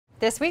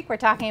This week we're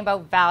talking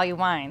about value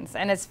wines,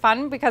 and it's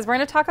fun because we're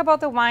going to talk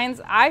about the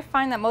wines. I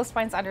find that most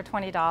wines under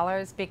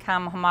 $20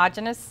 become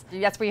homogenous.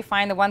 That's where you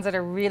find the ones that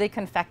are really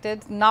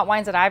confected, not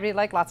wines that I really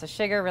like, lots of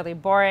sugar, really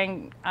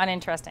boring,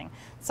 uninteresting.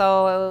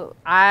 So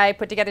I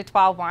put together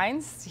 12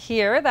 wines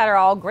here that are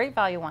all great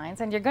value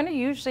wines, and you're going to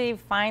usually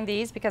find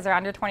these because they're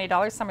under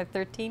 $20, some are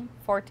 13,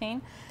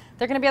 14.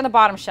 They're going to be on the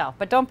bottom shelf,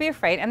 but don't be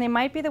afraid. And they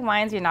might be the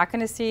wines you're not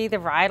going to see the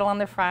varietal on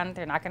the front.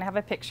 They're not going to have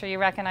a picture you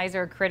recognize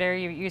or a critter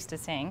you're used to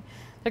seeing.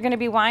 They're going to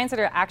be wines that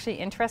are actually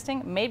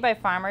interesting, made by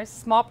farmers,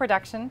 small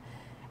production,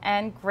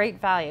 and great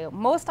value.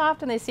 Most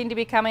often they seem to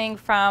be coming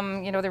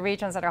from, the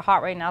regions that are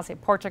hot right now, say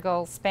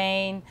Portugal,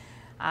 Spain,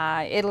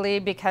 Italy,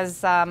 because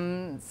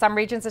some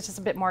regions it's just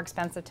a bit more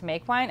expensive to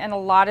make wine, and a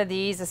lot of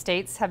these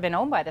estates have been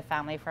owned by the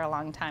family for a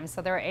long time, so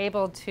they're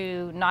able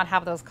to not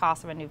have those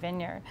costs of a new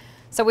vineyard.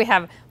 So we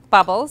have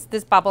Bubbles.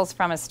 This Bubbles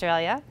from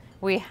Australia.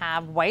 We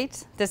have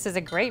White. This is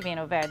a great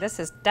Vinho Verde. This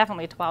is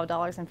definitely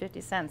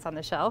 $12.50 on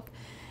the shelf.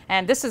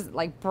 And this is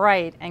like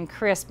bright and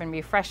crisp and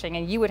refreshing,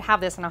 and you would have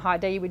this on a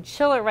hot day. You would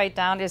chill it right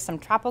down. There's some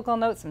tropical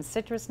notes, some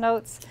citrus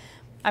notes.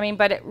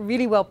 But it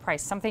really well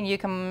priced, something you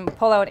can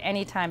pull out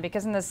anytime,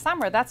 because in the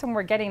summer, that's when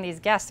we're getting these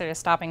guests that are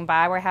stopping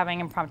by. We're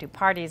having impromptu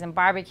parties and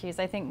barbecues,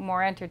 I think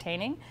more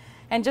entertaining.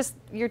 And just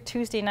your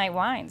Tuesday night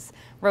wines.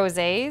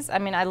 Rosés,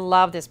 I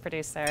love this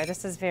producer.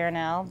 This is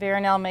Virenel.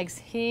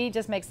 Virenel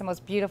just makes the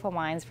most beautiful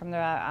wines from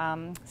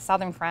the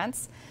southern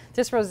France.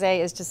 This rosé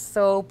is just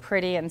so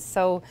pretty and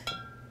so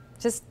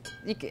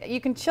you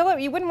can chill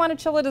it. You wouldn't want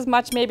to chill it as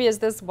much maybe as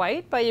this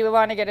white, but you would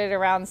want to get it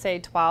around, say,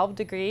 12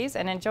 degrees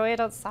and enjoy it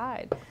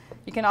outside.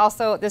 You can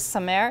also, this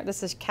Sommer,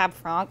 this is Cab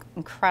Franc,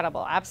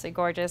 incredible, absolutely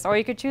gorgeous. Or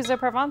you could choose a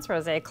Provence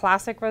rosé,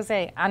 classic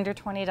rosé, under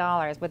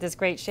 $20 with this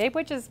great shape,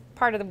 which is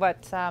part of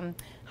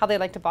how they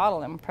like to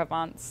bottle in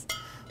Provence.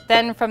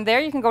 Then from there,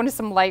 you can go into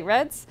some light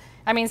reds.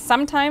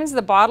 Sometimes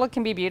the bottle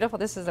can be beautiful.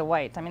 This is a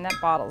white. That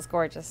bottle is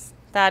gorgeous.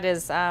 That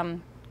is,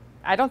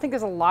 I don't think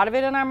there's a lot of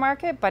it in our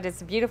market, but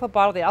it's a beautiful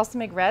bottle. They also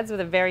make reds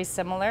with a very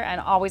similar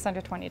and always under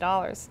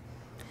 $20.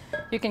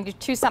 You can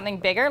choose something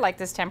bigger like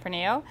this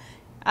Tempranillo.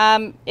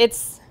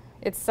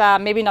 It's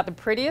maybe not the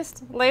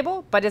prettiest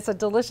label, but it's a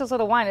delicious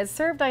little wine. It's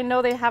served, I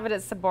know they have it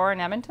at Sabor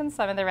in Edmonton,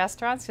 some of the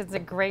restaurants. It's a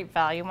great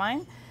value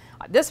wine.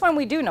 This one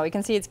we do know. You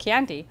can see it's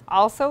Chianti,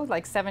 also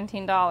like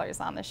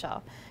 $17 on the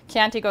shelf.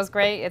 Chianti goes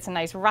great. It's a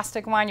nice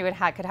rustic wine. You could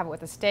have it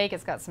with a steak.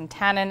 It's got some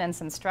tannin and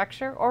some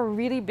structure, or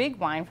really big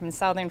wine from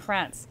southern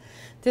France.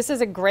 This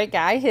is a great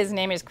guy. His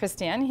name is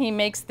Christian. He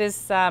makes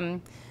this,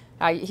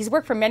 he's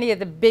worked for many of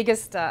the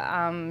biggest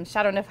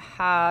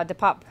Châteauneuf de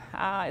Pape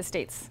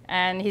estates,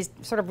 and he's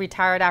sort of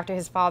retired after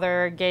his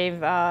father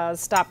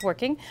stopped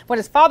working. When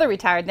his father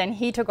retired, then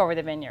he took over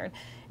the vineyard.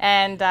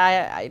 And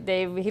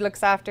he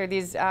looks after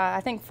these,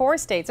 I think, 4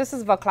 estates. This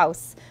is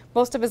Vaucluse.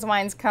 Most of his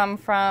wines come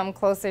from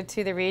closer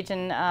to the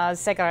region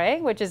Ségaré,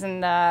 which is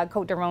in the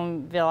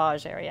Côte-du-Rhône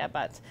village area.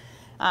 But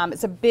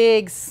it's a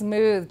big,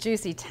 smooth,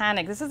 juicy,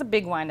 tannic. This is a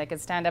big wine that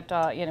could stand up to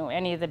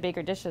any of the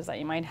bigger dishes that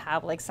you might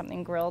have, like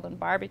something grilled and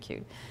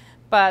barbecued.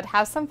 But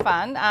have some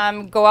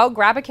fun. Go out,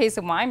 grab a case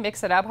of wine,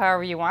 mix it up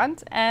however you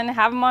want, and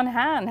have them on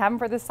hand. Have them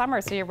for the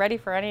summer so you're ready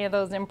for any of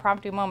those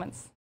impromptu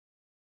moments.